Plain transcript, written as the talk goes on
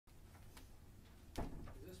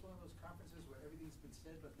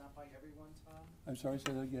been said but not by everyone, Tom? I'm sorry,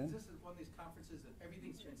 say that again? Is this one of these conferences that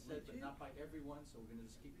everything's been said but not by everyone, so we're going to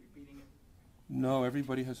just keep repeating it? No,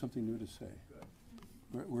 everybody has something new to say.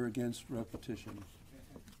 Good. We're against repetition.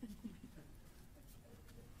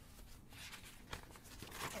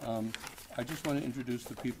 I just want to introduce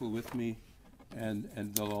the people with me, and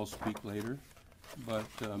they'll all speak later. But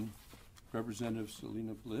Representative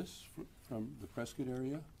Selena Bliss from the Prescott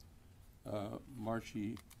area,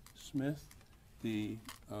 Marcie Smith, the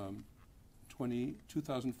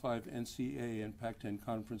 2005 NCAA and Pac-10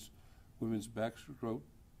 Conference Women's Backstroke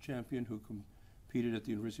Champion who competed at the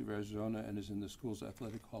University of Arizona and is in the school's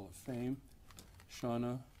Athletic Hall of Fame.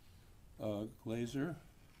 Shauna Glazer,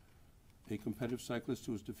 a competitive cyclist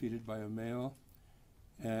who was defeated by a male,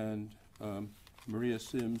 and Maria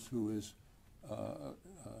Sims, who is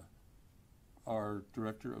our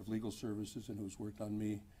Director of Legal Services and who's worked on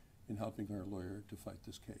me in helping our lawyer to fight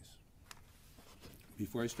this case.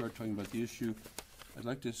 Before I start talking about the issue, I'd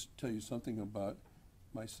like to tell you something about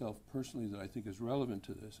myself personally that I think is relevant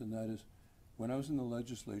to this, and that is when I was in the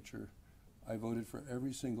legislature, I voted for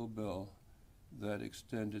every single bill that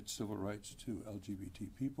extended civil rights to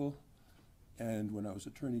LGBT people. And when I was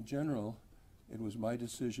Attorney General, it was my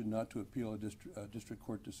decision not to appeal a district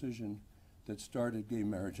court decision that started gay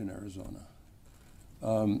marriage in Arizona.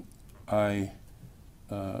 I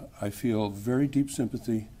feel very deep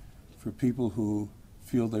sympathy for people who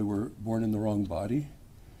feel they were born in the wrong body,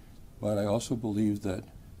 but I also believe that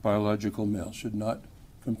biological males should not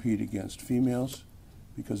compete against females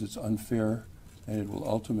because it's unfair and it will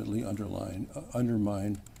ultimately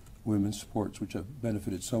undermine women's sports, which have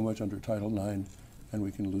benefited so much under Title IX, and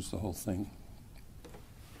we can lose the whole thing.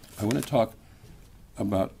 I want to talk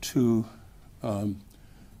about two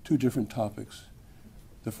different topics.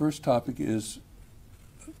 The first topic is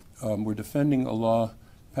we're defending a law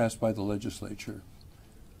passed by the legislature,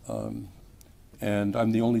 and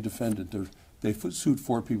I'm the only defendant. They sued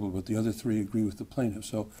 4 people, but the other 3 agree with the plaintiff,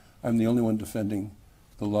 so I'm the only one defending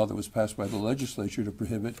the law that was passed by the legislature to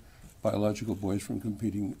prohibit biological boys from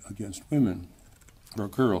competing against women or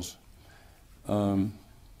girls.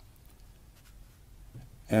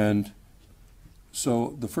 And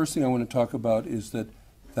so the first thing I want to talk about is that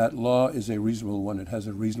that law is a reasonable one. It has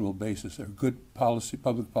a reasonable basis. There are good policy,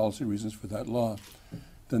 public policy reasons for that law.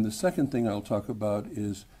 Then the second thing I'll talk about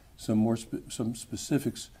is some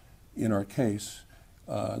specifics in our case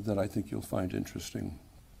that I think you'll find interesting.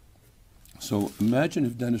 So imagine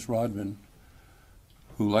if Dennis Rodman,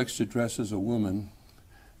 who likes to dress as a woman,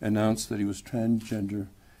 announced that he was transgender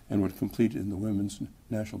and would compete in the Women's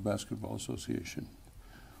National Basketball Association.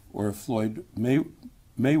 Or if Floyd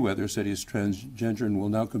Mayweather said he is transgender and will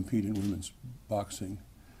now compete in women's boxing.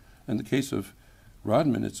 In the case of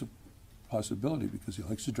Rodman, it's a possibility because he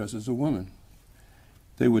likes to dress as a woman.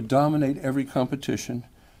 They would dominate every competition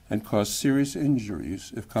and cause serious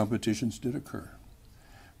injuries if competitions did occur.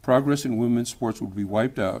 Progress in women's sports would be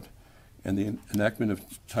wiped out, and the enactment of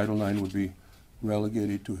Title IX would be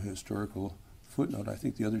relegated to a historical footnote. I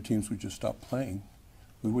think the other teams would just stop playing.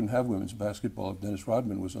 We wouldn't have women's basketball if Dennis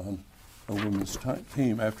Rodman was on a women's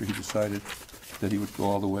team after he decided that he would go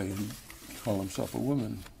all the way and call himself a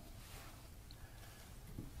woman.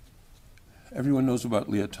 Everyone knows about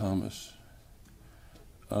Leah Thomas.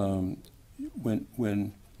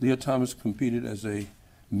 When Leah Thomas competed as a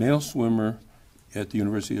male swimmer at the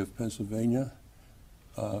University of Pennsylvania,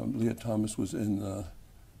 Leah Thomas was in the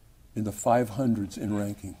 500s in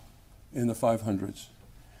ranking, in the 500s.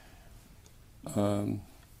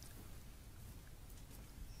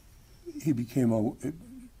 He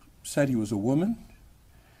said he was a woman,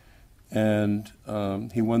 and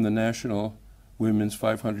he won the National Women's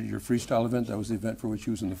 500-year freestyle event. That was the event for which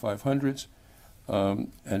he was in the 500s,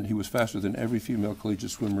 and he was faster than every female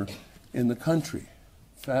collegiate swimmer in the country,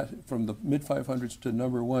 from the mid-500s to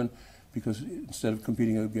 #1, because instead of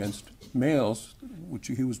competing against males, which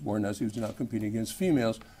he was born as, he was now competing against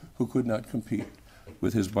females who could not compete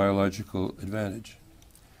with his biological advantage.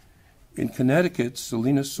 In Connecticut,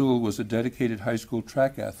 Selena Sewell was a dedicated high school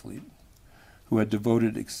track athlete who had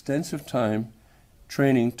devoted extensive time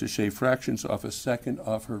training to shave fractions off a second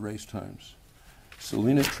off her race times.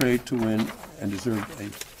 Selena trained to win and deserved a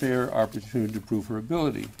fair opportunity to prove her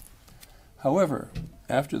ability. However,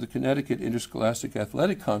 after the Connecticut Interscholastic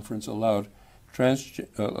Athletic Conference allowed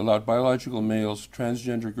biological males,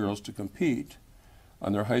 transgender girls to compete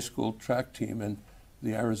on their high school track team, and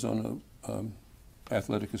the Arizona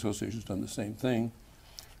Athletic Association has done the same thing,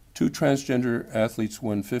 2 transgender athletes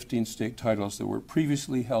won 15 state titles that were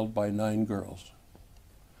previously held by 9 girls.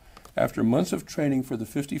 After months of training for the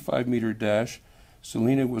 55-meter dash,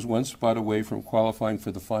 Selena was one spot away from qualifying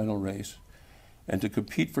for the final race and to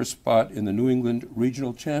compete for a spot in the New England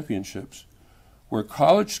Regional Championships, where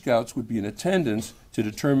college scouts would be in attendance to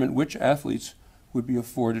determine which athletes would be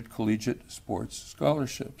afforded collegiate sports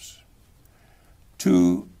scholarships.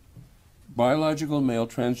 2 biological male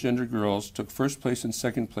transgender girls took first place and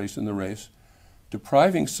second place in the race,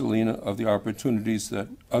 depriving Selena of the opportunities that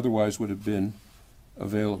otherwise would have been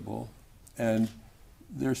available. And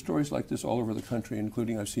there are stories like this all over the country,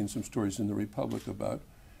 including I've seen some stories in the Republic about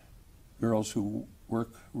girls who work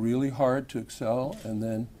really hard to excel and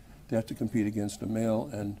then they have to compete against a male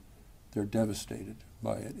and they're devastated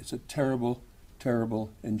by it. It's a terrible, terrible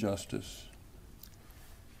injustice.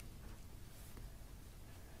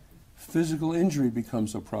 Physical injury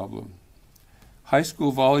becomes a problem. High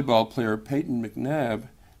school volleyball player Peyton McNabb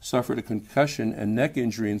suffered a concussion and neck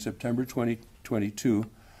injury in September 2022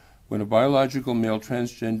 when a biological male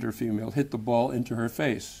transgender female hit the ball into her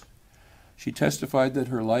face. She testified that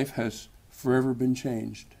her life has forever been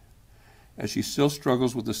changed, as she still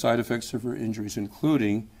struggles with the side effects of her injuries,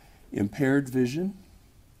 including impaired vision,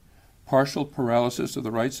 partial paralysis of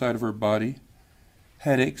the right side of her body,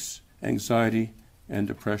 headaches, anxiety, and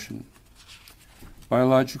depression.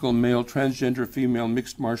 Biological male transgender female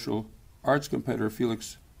mixed martial arts competitor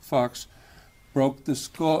Felix Fox broke the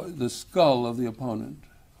skull of the opponent,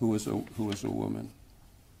 who was a woman.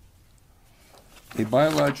 A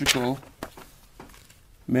biological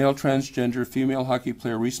male transgender female hockey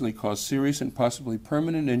player recently caused serious and possibly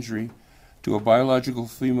permanent injury to a biological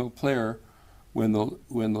female player when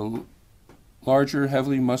the larger,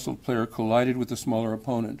 heavily muscled player collided with the smaller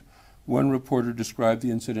opponent. One reporter described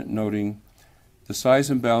the incident, noting, "The size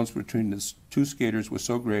imbalance between the 2 skaters was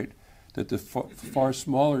so great that the far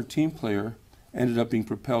smaller team player ended up being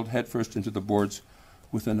propelled headfirst into the boards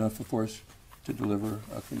with enough force to deliver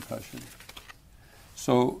a concussion."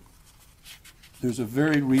 So there's a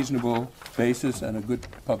very reasonable basis and a good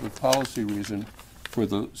public policy reason for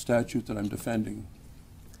the statute that I'm defending.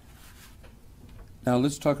 Now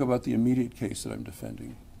let's talk about the immediate case that I'm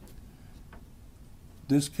defending.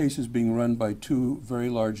 This case is being run by 2 very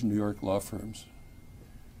large New York law firms.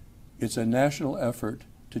 It's a national effort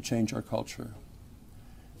to change our culture.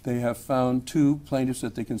 They have found 2 plaintiffs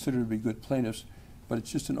that they consider to be good plaintiffs, but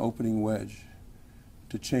it's just an opening wedge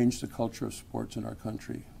to change the culture of sports in our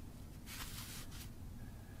country.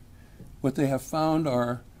 What they have found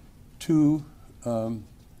are two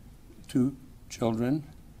children,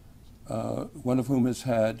 one of whom has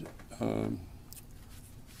had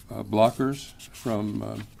blockers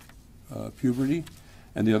from puberty,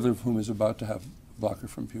 and the other of whom is about to have a blocker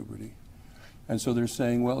from puberty. And so they're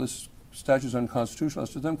saying, well, this statute is unconstitutional as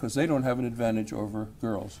to them because they don't have an advantage over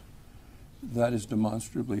girls. That is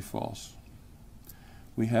demonstrably false.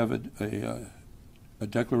 We have a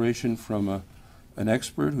declaration from an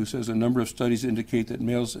expert who says a number of studies indicate that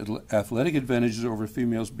males' athletic advantages over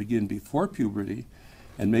females begin before puberty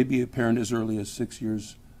and may be apparent as early as 6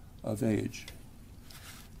 years of age.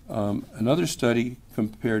 Another study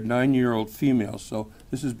compared 9-year-old females, so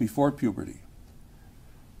this is before puberty,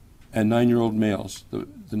 and 9-year-old males. The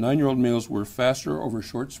 9-year-old males were faster over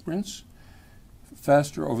short sprints,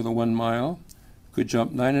 faster over the 1 mile, could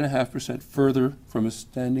jump 9.5% further from a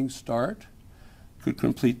standing start, could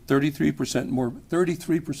complete 33%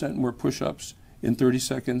 more push-ups in 30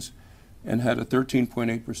 seconds, and had a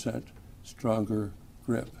 13.8% stronger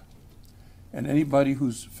grip. And anybody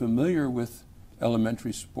who's familiar with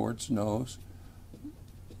elementary sports knows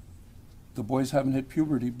the boys haven't hit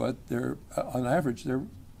puberty, but they're, on average, they're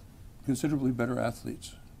considerably better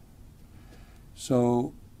athletes.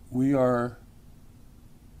 So we are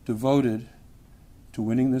devoted to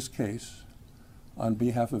winning this case on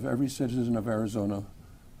behalf of every citizen of Arizona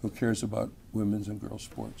who cares about women's and girls'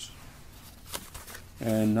 sports.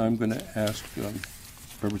 And I'm going to ask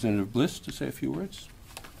Representative Bliss to say a few words.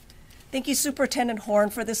 Thank you, Superintendent Horne,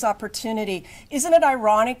 for this opportunity. Isn't it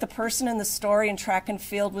ironic the person in the story in track and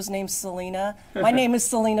field was named Selena? My name is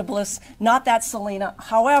Selena Bliss, not that Selena.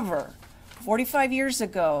 However, 45 years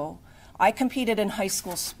ago, I competed in high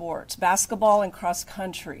school sports, basketball and cross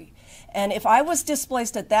country. And if I was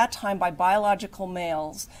displaced at that time by biological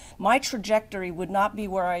males, my trajectory would not be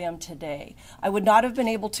where I am today. I would not have been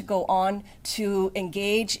able to go on to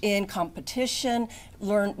engage in competition,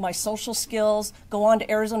 learn my social skills, go on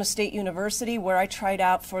to Arizona State University, where I tried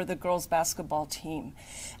out for the girls' basketball team.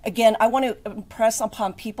 Again, I want to impress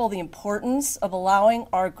upon people the importance of allowing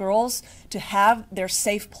our girls to have their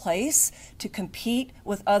safe place to compete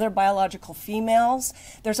with other biological females.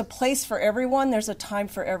 There's a place for everyone. There's a time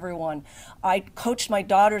for everyone. everyone. I coached my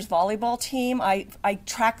daughter's volleyball team. I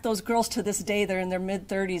track those girls to this day. They're in their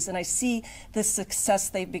mid-30s, and I see the success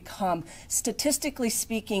they've become. Statistically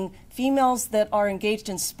speaking, females that are engaged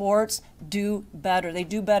in sports do better. They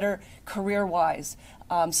do better career-wise.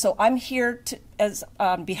 So I'm here to,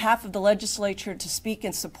 on behalf of the legislature, to speak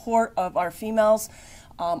in support of our females,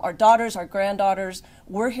 our daughters, our granddaughters.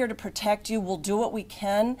 We're here to protect you. We'll do what we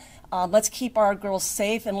can. Let's keep our girls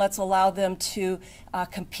safe, and let's allow them to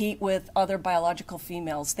compete with other biological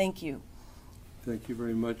females. Thank you. Thank you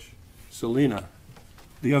very much. Selena,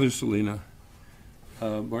 the other Selena,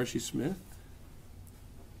 Marcy Smith.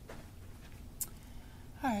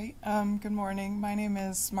 Hi, good morning. My name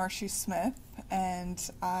is Marcy Smith, and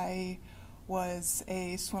I was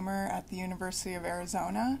a swimmer at the University of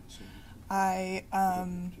Arizona. I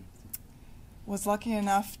was lucky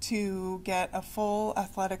enough to get a full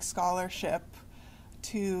athletic scholarship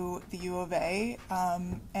to the U of A,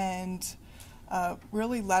 and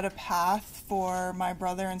really led a path for my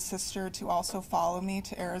brother and sister to also follow me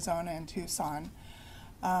to Arizona and Tucson.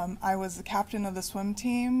 I was the captain of the swim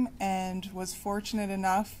team and was fortunate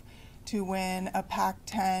enough to win a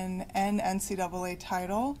Pac-10 and NCAA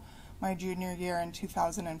title my junior year in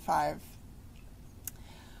 2005.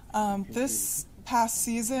 This past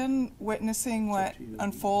season, witnessing what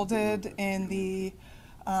unfolded in the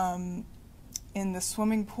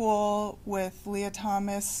swimming pool with Leah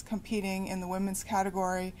Thomas competing in the women's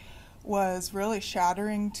category was really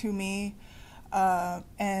shattering to me.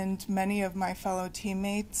 And many of my fellow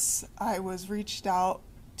teammates. I was reached out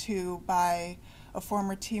to by a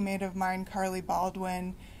former teammate of mine, Carly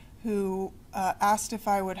Baldwin, who asked if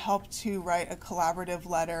I would help to write a collaborative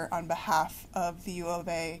letter on behalf of the U of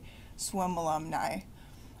A swim alumni.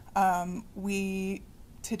 We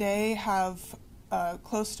today have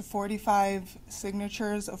close to 45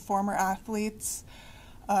 signatures of former athletes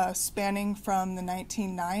spanning from the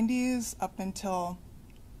 1990s up until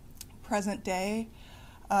present day,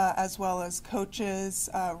 as well as coaches.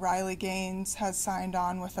 Riley Gaines has signed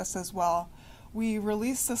on with us as well. We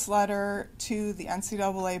released this letter to the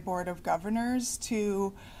NCAA Board of Governors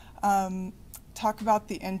to talk about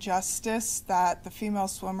the injustice that the female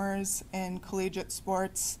swimmers in collegiate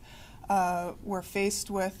sports were faced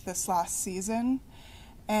with this last season.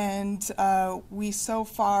 And we so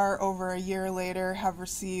far, over a year later, have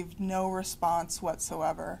received no response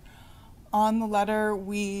whatsoever. On the letter,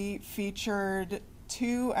 we featured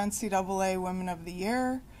 2 NCAA Women of the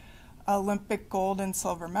Year, Olympic gold and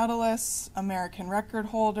silver medalists, American record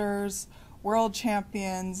holders, world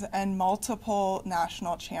champions, and multiple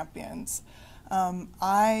national champions.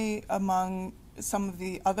 Among some of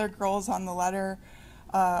the other girls on the letter,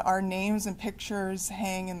 our names and pictures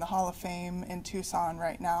hang in the Hall of Fame in Tucson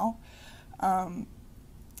right now.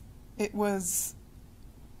 It was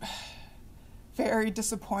very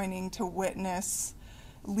disappointing to witness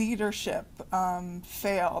leadership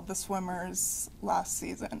fail the swimmers last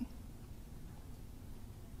season.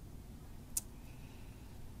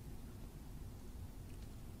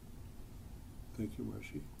 Thank you,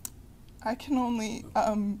 Marcy. I can only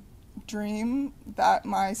dream that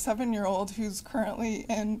my 7-year-old, who's currently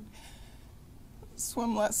in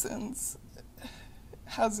swim lessons,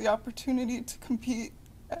 has the opportunity to compete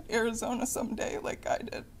at Arizona someday like I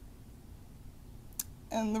did.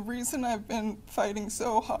 And the reason I've been fighting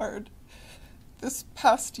so hard this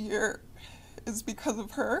past year is because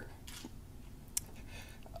of her.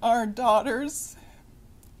 Our daughters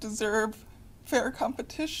deserve fair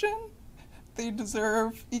competition. They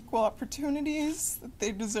deserve equal opportunities.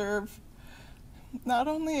 They deserve not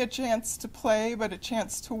only a chance to play, but a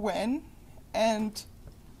chance to win. And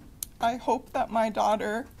I hope that my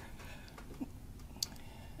daughter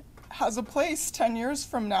has a place 10 years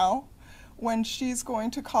from now when she's going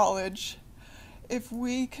to college. If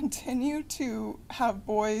we continue to have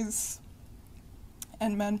boys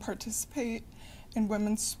and men participate in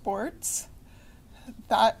women's sports,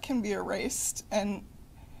 that can be erased. And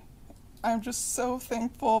I'm just so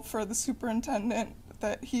thankful for the superintendent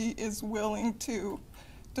that he is willing to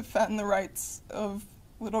defend the rights of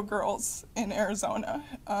little girls in Arizona,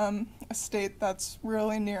 a state that's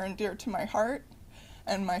really near and dear to my heart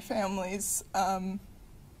and my family's.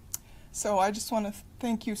 So I just want to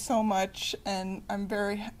thank you so much, and I'm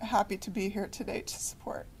very happy to be here today to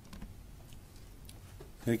support.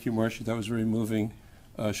 Thank you, Marcia. That was very moving.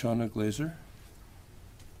 Shauna Glazer.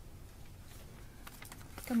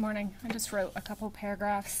 Good morning. I just wrote a couple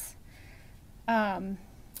paragraphs.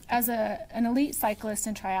 As an elite cyclist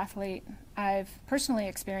and triathlete, I've personally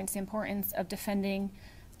experienced the importance of defending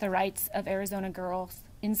the rights of Arizona girls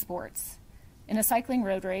in sports. In a cycling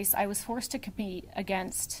road race, I was forced to compete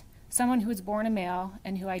against someone who was born a male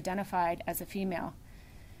and who identified as a female.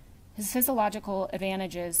 His physiological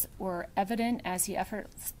advantages were evident as he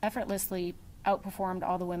effortlessly outperformed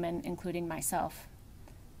all the women, including myself.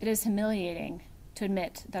 It is humiliating to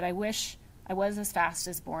admit that I wish I was as fast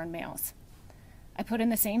as born males. I put in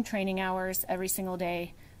the same training hours every single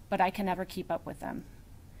day, but I can never keep up with them.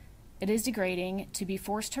 It is degrading to be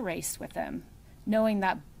forced to race with them, knowing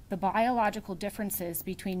that the biological differences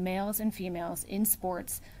between males and females in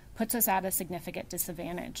sports puts us at a significant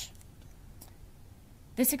disadvantage.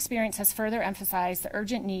 This experience has further emphasized the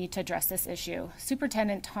urgent need to address this issue.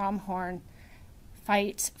 Superintendent Tom Horne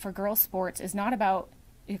fight for girls' sports is not about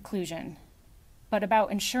inclusion, but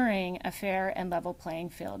about ensuring a fair and level playing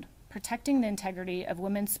field. Protecting the integrity of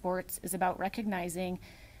women's sports is about recognizing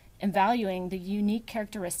and valuing the unique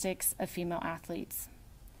characteristics of female athletes.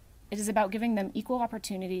 It is about giving them equal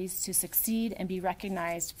opportunities to succeed and be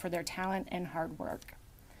recognized for their talent and hard work.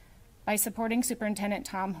 By supporting Superintendent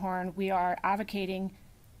Tom Horne, we are advocating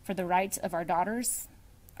for the rights of our daughters,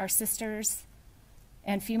 our sisters,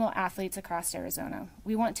 and female athletes across Arizona.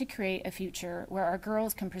 We want to create a future where our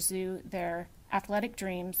girls can pursue their athletic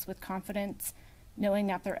dreams with confidence, knowing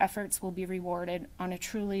that their efforts will be rewarded on a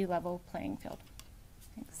truly level playing field.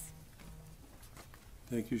 Thanks.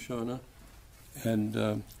 Thank you, Shauna.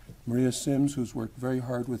 And Maria Sims, who's worked very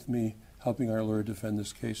hard with me helping our lawyer defend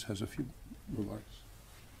this case, has a few remarks.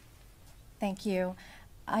 Thank you.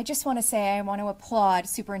 I just want to say I want to applaud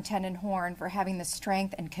Superintendent Horne for having the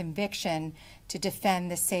strength and conviction to defend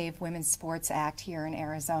the Save Women's Sports Act here in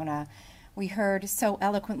Arizona. We heard so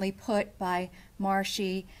eloquently put by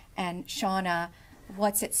Marcy and Shauna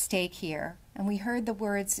what's at stake here. And we heard the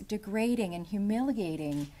words degrading and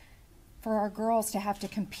humiliating for our girls to have to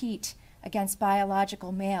compete against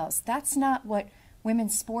biological males. That's not what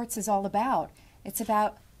women's sports is all about. It's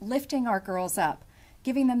about lifting our girls up,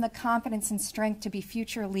 giving them the confidence and strength to be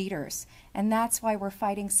future leaders. And that's why we're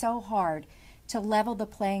fighting so hard to level the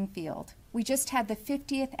playing field. We just had the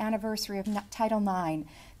 50th anniversary of Title IX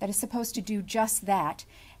that is supposed to do just that.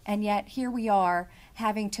 And yet here we are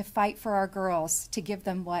having to fight for our girls to give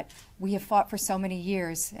them what we have fought for so many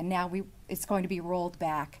years, and now it's going to be rolled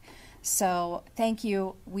back. So thank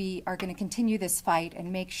you. We are going to continue this fight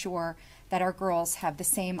and make sure that our girls have the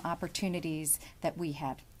same opportunities that we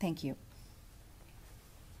had. Thank you.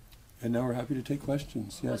 And now we're happy to take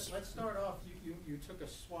questions. Yes. Let's start off. You took a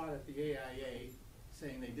swat at the AIA,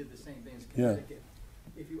 saying they did the same thing as Connecticut.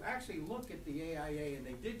 Yeah. If you actually look at the AIA, and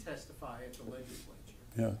they did testify at the legislature,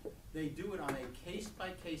 yeah, they do it on a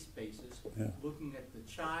case-by-case basis, yeah, looking at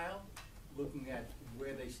the child, looking at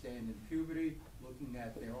where they stand in puberty, looking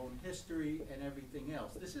at their own history and everything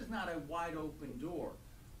else. This is not a wide open door.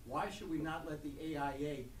 Why should we not let the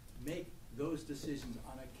AIA make those decisions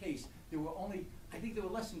on a case? There were only, I think there were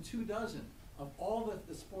less than 24 of all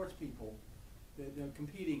the sports people that are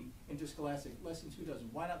competing interscholastic, less than 24.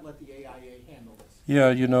 Why not let the AIA handle this? Yeah,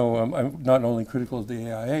 you know, I'm not only critical of the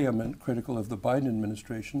AIA, I'm critical of the Biden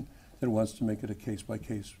administration that wants to make it a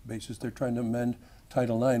case-by-case basis. They're trying to amend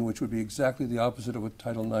Title IX, which would be exactly the opposite of what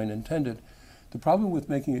Title IX intended. The problem with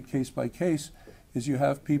making it case-by-case is you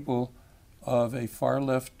have people of a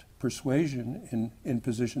far-left persuasion in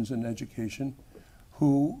positions in education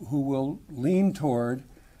who will lean toward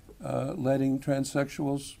letting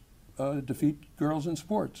transsexuals defeat girls in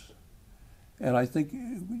sports. And I think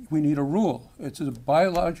we need a rule. It's a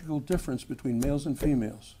biological difference between males and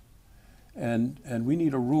females. And we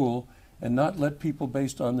need a rule and not let people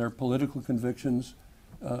based on their political convictions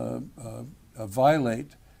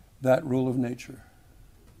violate that rule of nature.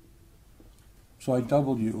 So I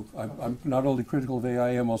doubled you. I'm not only critical of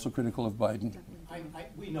AIA, I'm also critical of Biden.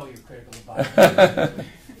 We know you're critical of Biden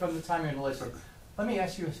from the time you're in the list. Let me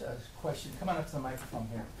ask you a question. Come on up to the microphone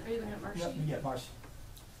here. Are you looking at Marcy? Yeah,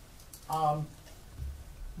 Marcy.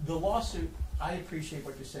 The lawsuit, I appreciate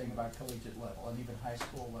what you're saying about collegiate level and even high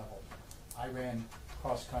school level. I ran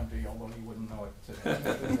cross country, although you wouldn't know it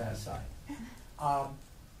today, that side.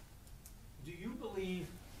 Do you believe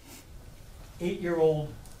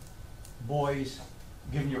 8-year-old boys,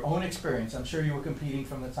 given your own experience, I'm sure you were competing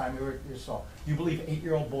from the time you were yourself, do you believe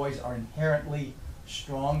 8-year-old boys are inherently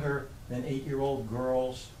stronger than 8-year-old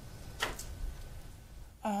girls?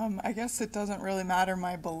 I guess it doesn't really matter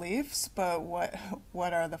my beliefs, but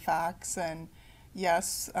what are the facts? And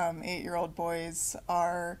yes, 8-year-old boys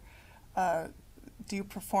do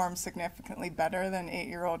perform significantly better than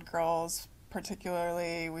 8-year-old girls.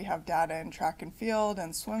 Particularly, we have data in track and field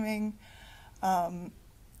and swimming.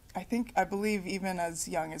 I believe even as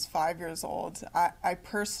young as 5 years old. I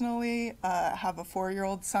personally have a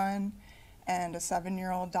 4-year-old son and a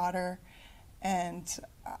 7-year-old daughter, and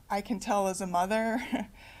I can tell as a mother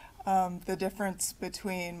the difference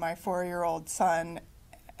between my 4-year-old son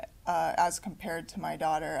as compared to my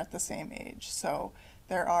daughter at the same age. So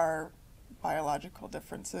there are biological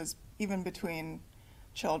differences even between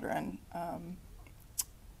children.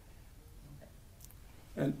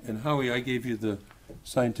 And Howie, I gave you the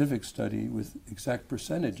scientific study with exact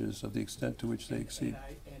percentages of the extent to which they exceed.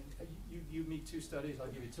 And you meet two studies, I'll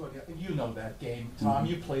give you two. You know that game. Tom,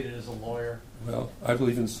 you played it as a lawyer. Well, I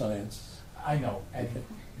believe in science. I know, and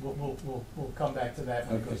we'll come back to that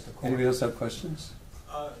when it goes to court. Anybody else have questions?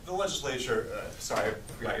 The legislature, sorry, I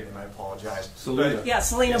forgot your name, I apologize. Selena. Yeah,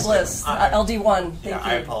 Selena Yes, Bliss, LD1. Thank you.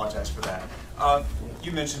 I apologize for that.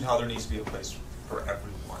 You mentioned how there needs to be a place for everyone.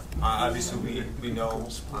 Obviously, we know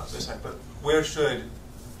this, but where should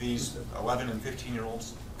these 11 and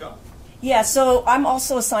 15-year-olds go? Yeah, so I'm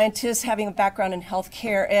also a scientist having a background in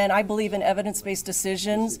healthcare, and I believe in evidence-based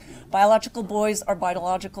decisions. Biological boys are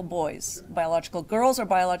biological boys. Biological girls are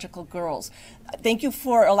biological girls. Thank you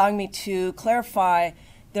for allowing me to clarify.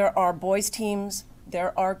 There are boys' teams,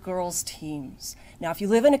 there are girls' teams. Now, if you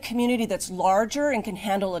live in a community that's larger and can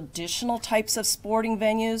handle additional types of sporting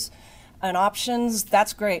venues and options,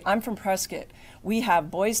 that's great. I'm from Prescott. We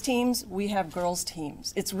have boys' teams, we have girls'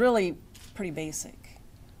 teams. It's really pretty basic.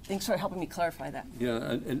 Thanks for helping me clarify that. Yeah,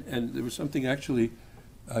 and there was something actually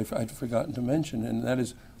I'd forgotten to mention, and that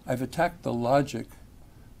is I've attacked the logic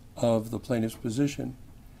of the plaintiff's position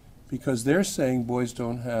because they're saying boys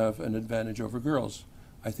don't have an advantage over girls.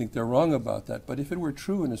 I think they're wrong about that, but if it were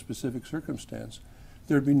true in a specific circumstance,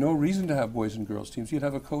 there'd be no reason to have boys and girls teams. You'd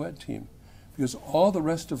have a co-ed team because all the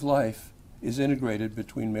rest of life is integrated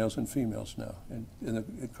between males and females now in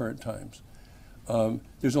the current times.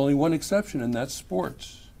 There's only one exception, and that's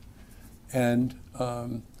sports. And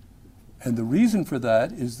the reason for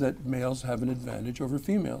that is that males have an advantage over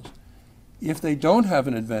females. If they don't have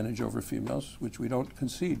an advantage over females, which we don't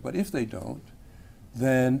concede, but if they don't,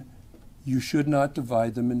 then you should not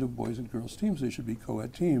divide them into boys and girls teams. They should be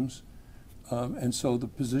co-ed teams. And so the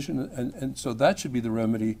position, and so that should be the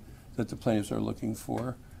remedy that the plaintiffs are looking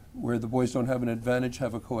for, where the boys don't have an advantage,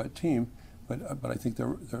 have a co-ed team, but I think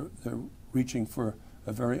they're reaching for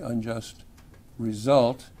a very unjust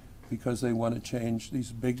result because they want to change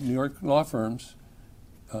these big New York law firms.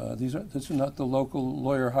 This is not the local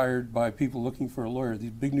lawyer hired by people looking for a lawyer.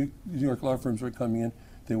 These big New York law firms are coming in.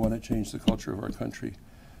 They want to change the culture of our country.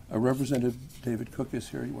 Representative David Cook is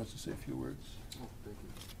here. He wants to say a few words.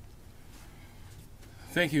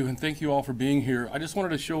 Thank you, and thank you all for being here. I just wanted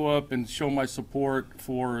to show up and show my support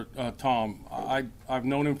for Tom. I've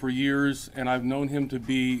known him for years, and I've known him to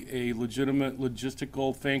be a legitimate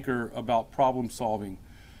logistical thinker about problem solving.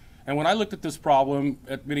 And when I looked at this problem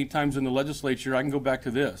at many times in the legislature, I can go back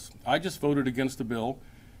to this. I just voted against a bill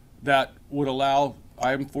that would allow,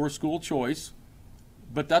 I'm for school choice,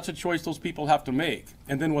 but that's a choice those people have to make.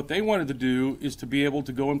 And then what they wanted to do is to be able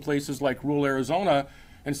to go in places like rural Arizona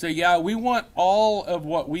and say, yeah, we want all of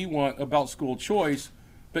what we want about school choice,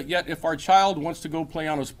 but yet if our child wants to go play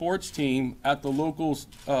on a sports team at the local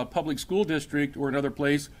public school district or another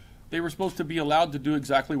place, they were supposed to be allowed to do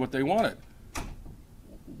exactly what they wanted.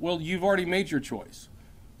 Well, you've already made your choice.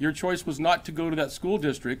 Your choice was not to go to that school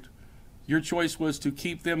district. Your choice was to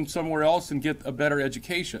keep them somewhere else and get a better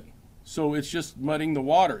education. So it's just muddying the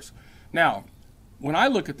waters. Now, when I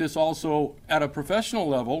look at this also at a professional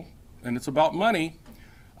level, and it's about money,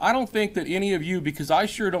 I don't think that any of you, because I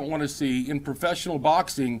sure don't want to see in professional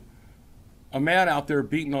boxing a man out there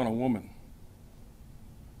beating on a woman.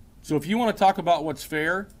 So if you want to talk about what's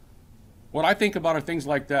fair, what I think about are things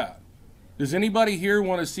like that. Does anybody here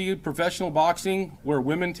want to see professional boxing where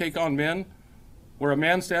women take on men, where a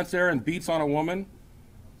man stands there and beats on a woman?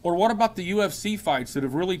 Or what about the UFC fights that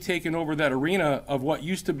have really taken over that arena of what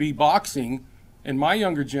used to be boxing in my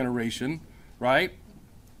younger generation, right?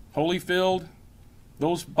 Holyfield,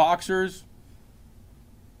 those boxers.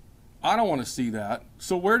 I don't want to see that.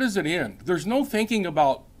 So where does it end? There's no thinking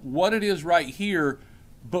about what it is right here,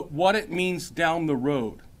 but what it means down the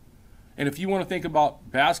road. And if you want to think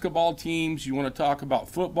about basketball teams, you want to talk about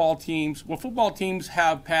football teams. Well, football teams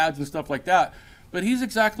have pads and stuff like that. But he's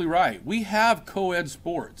exactly right. We have co-ed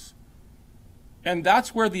sports. And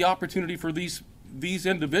that's where the opportunity for these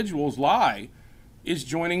individuals lie, is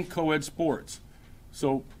joining co-ed sports.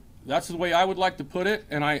 So that's the way I would like to put it.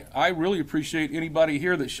 And I really appreciate anybody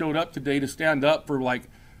here that showed up today to stand up for, like,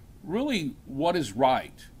 really what is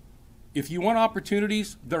right. If you want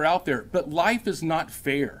opportunities, they're out there. But life is not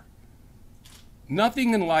fair.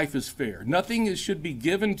 Nothing in life is fair. Nothing should be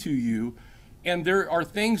given to you. And there are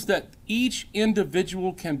things that each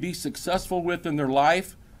individual can be successful with in their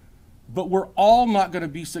life, but we're all not going to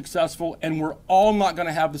be successful, and we're all not going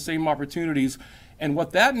to have the same opportunities. And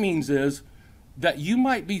what that means is that you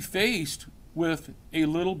might be faced with a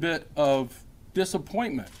little bit of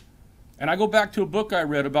disappointment. And I go back to a book I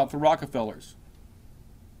read about the Rockefellers.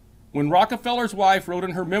 When Rockefeller's wife wrote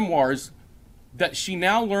in her memoirs that she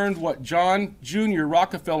now learned what John Jr.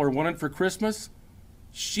 Rockefeller wanted for Christmas,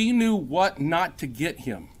 she knew what not to get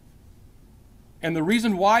him. And the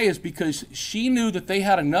reason why is because she knew that they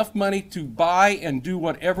had enough money to buy and do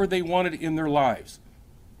whatever they wanted in their lives.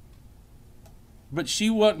 But she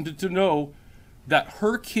wanted to know that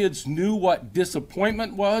her kids knew what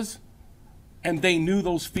disappointment was, and they knew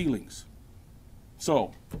those feelings.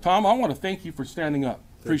 So, Tom, I want to thank you for standing up.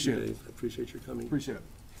 Appreciate it. I appreciate your coming. Appreciate it.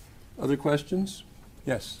 Other questions?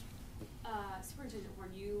 Yes. Superintendent Horne,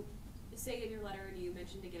 you say in your letter, and you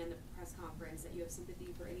mentioned again in the press conference, that you have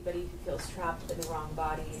sympathy for anybody who feels trapped in the wrong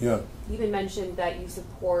body. Yeah. You even mentioned that you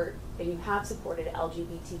support, and you have supported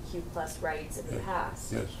LGBTQ plus rights in the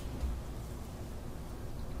past. Yes.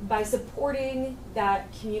 By supporting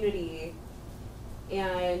that community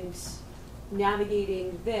and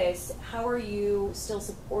navigating this, how are you still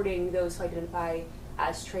supporting those who identify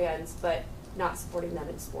as trans but not supporting them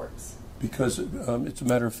in sports? Because it's a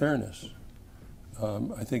matter of fairness.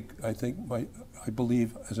 I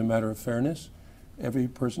believe, as a matter of fairness, every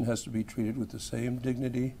person has to be treated with the same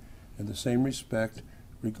dignity and the same respect,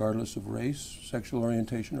 regardless of race, sexual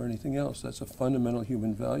orientation, or anything else. That's a fundamental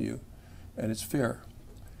human value, and it's fair.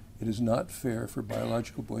 It is not fair for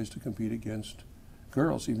biological boys to compete against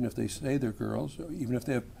girls, even if they say they're girls, even if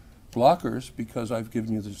they have blockers, because I've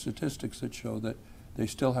given you the statistics that show that they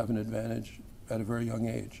still have an advantage at a very young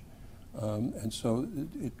age. And so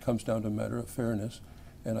it comes down to a matter of fairness.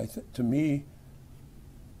 And to me,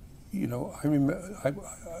 you know,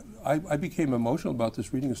 I became emotional about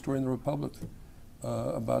this reading a story in the Republic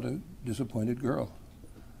about a disappointed girl.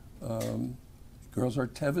 Girls are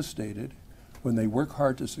devastated when they work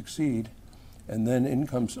hard to succeed, and then in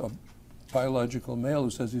comes a biological male who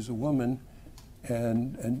says he's a woman,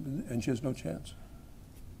 and she has no chance.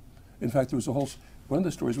 In fact, there was one of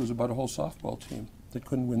the stories was about a whole softball team that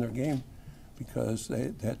couldn't win their game because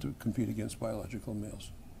they had to compete against biological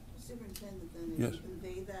males. Superintendent, then, yes. If you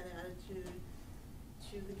convey that attitude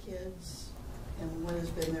to the kids, and what has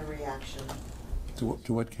been their reaction?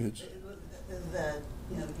 To what kids? That,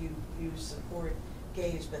 you know, you support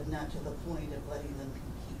gays, but not to the point of letting them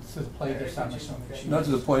compete. To play this summer, Not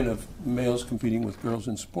to the point of males competing with girls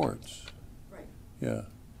in sports. Right. Yeah.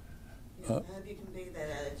 Have you conveyed that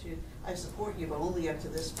attitude? I support you, but only up to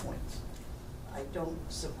this point. I don't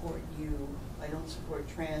support you. I don't support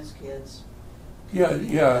trans kids. Yeah.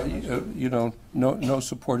 You know, no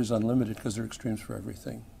support is unlimited because there are extremes for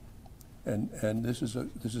everything, and this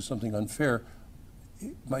is something unfair.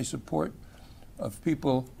 My support of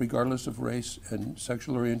people, regardless of race and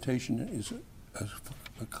sexual orientation, is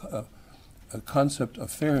a concept of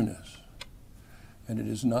fairness, and it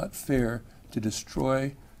is not fair to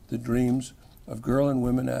destroy the dreams of girl and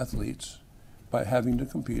women athletes by having to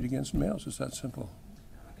compete against males. It's that simple.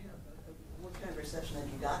 What kind of reception have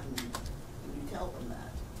you gotten when you tell them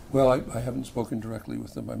that? Well, I haven't spoken directly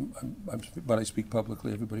with them, but I speak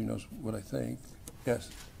publicly. Everybody knows what I think. Yes?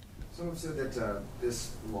 Some have said that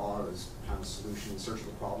this law is kind of a solution in search of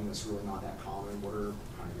a problem that's really not that common. What are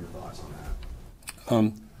kind of your thoughts on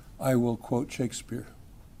that? I will quote Shakespeare.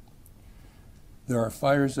 There are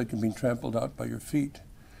fires that can be trampled out by your feet,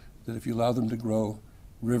 that if you allow them to grow,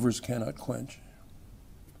 rivers cannot quench.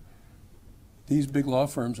 These big law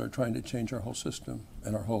firms are trying to change our whole system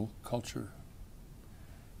and our whole culture,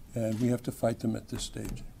 and we have to fight them at this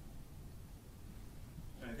stage.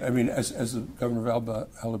 I mean, as the governor of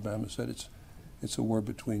Alabama said, it's a war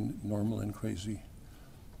between normal and crazy,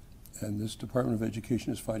 and this Department of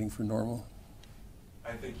Education is fighting for normal.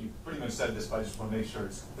 I think you pretty much said this, but I just want to make sure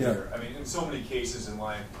it's clear. Yeah. I mean, in so many cases in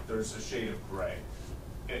life, there's a shade of gray.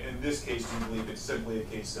 In this case, do you believe it's simply a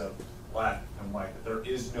case of black and white, that there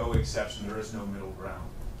is no exception, there is no middle ground?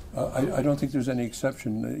 I don't think there's any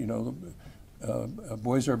exception. You know,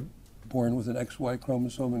 boys are born with an XY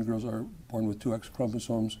chromosome and girls are born with two X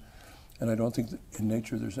chromosomes, and I don't think that in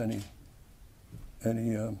nature there's any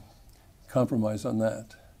compromise on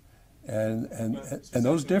that. And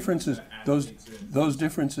those differences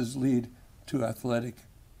lead to athletic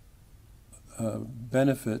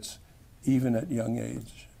benefits even at young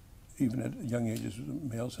age. Even at young ages,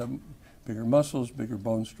 males have bigger muscles, bigger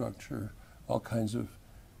bone structure, all kinds of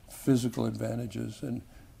physical advantages, and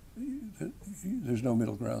there's no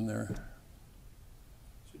middle ground there.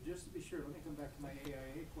 So just to be sure, let me come back to my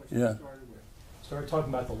AIA question Yeah. I started with. Started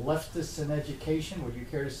talking about the leftists in education. Would you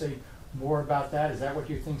care to say more about that? Is that what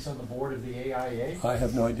you think's on the board of the AIA? I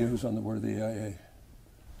have no idea who's on the board of the AIA.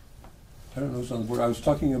 I don't know who's on the board. I was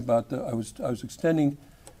talking about I was extending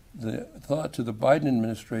the thought to the Biden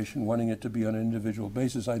administration, wanting it to be on an individual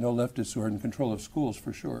basis. I know leftists who are in control of schools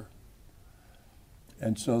for sure.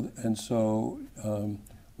 And so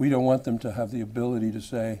we don't want them to have the ability to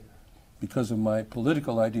say, because of my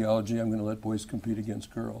political ideology, I'm going to let boys compete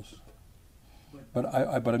against girls. But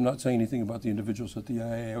I'm not saying anything about the individuals at the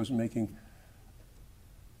AIA. I was making,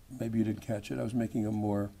 maybe you didn't catch it, I was making a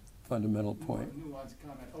more fundamental point. More nuanced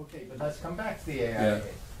comment. Okay, but let's come back to the AIA. Yeah.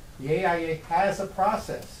 The AIA has a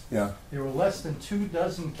process. Yeah. There were less than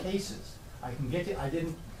 24 cases. I can get you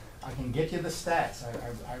the stats.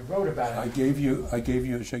 I wrote about it. I gave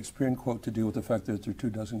you a Shakespearean quote to deal with the fact that there are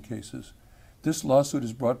 24 cases. This lawsuit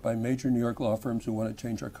is brought by major New York law firms who want to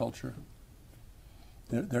change our culture.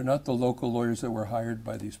 They're not the local lawyers that were hired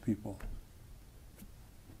by these people.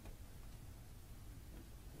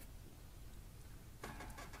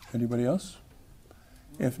 Anybody else?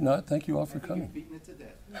 If not, thank you all for coming. Beating it to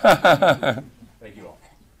death. Thank you all.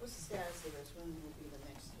 What's the status of this? When will be the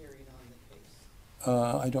next hearing on the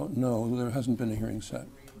case? I don't know. There hasn't been a hearing set.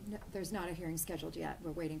 No, there's not a hearing scheduled yet.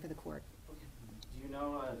 We're waiting for the court. Do you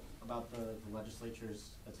know about the legislature's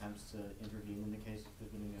attempts to intervene in the case? If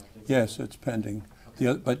there's been any updates? Yes, it's pending.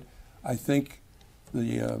 Okay. But I think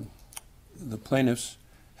the plaintiffs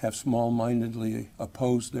have small-mindedly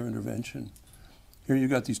opposed their intervention. Here you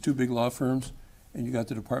got these two big law firms, and you got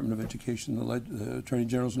the Department of Education. The Attorney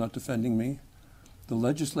General's not defending me. The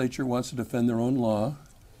legislature wants to defend their own law,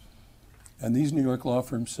 and these New York law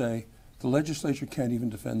firms say the legislature can't even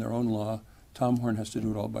defend their own law. Tom Horne has to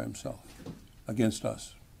do it all by himself against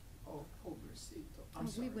us. Oh, pobrecito. I'm Oh,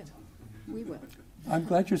 sorry, we will. Tom. We will. I'm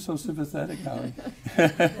glad you're so sympathetic, Howie.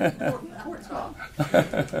 Poor Tom.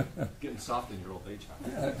 Getting soft in your old age,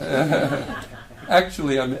 Howie.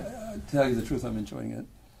 Actually, to tell you the truth, I'm enjoying it.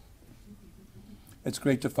 It's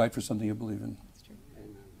great to fight for something you believe in. That's true.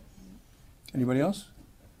 Anybody else?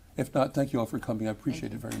 If not, thank you all for coming. I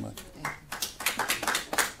appreciate it very much. Thank you.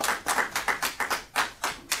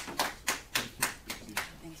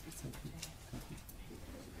 Thanks for saying that.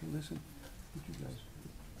 Hey, listen, would you guys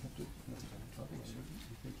have to talk about it?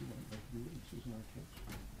 You think you might like to do it in Susan Arquette?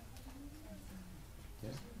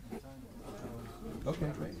 Yeah? Okay,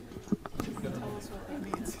 great. Tell us what that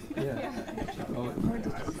means. Yeah.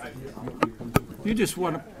 You just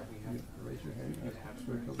want to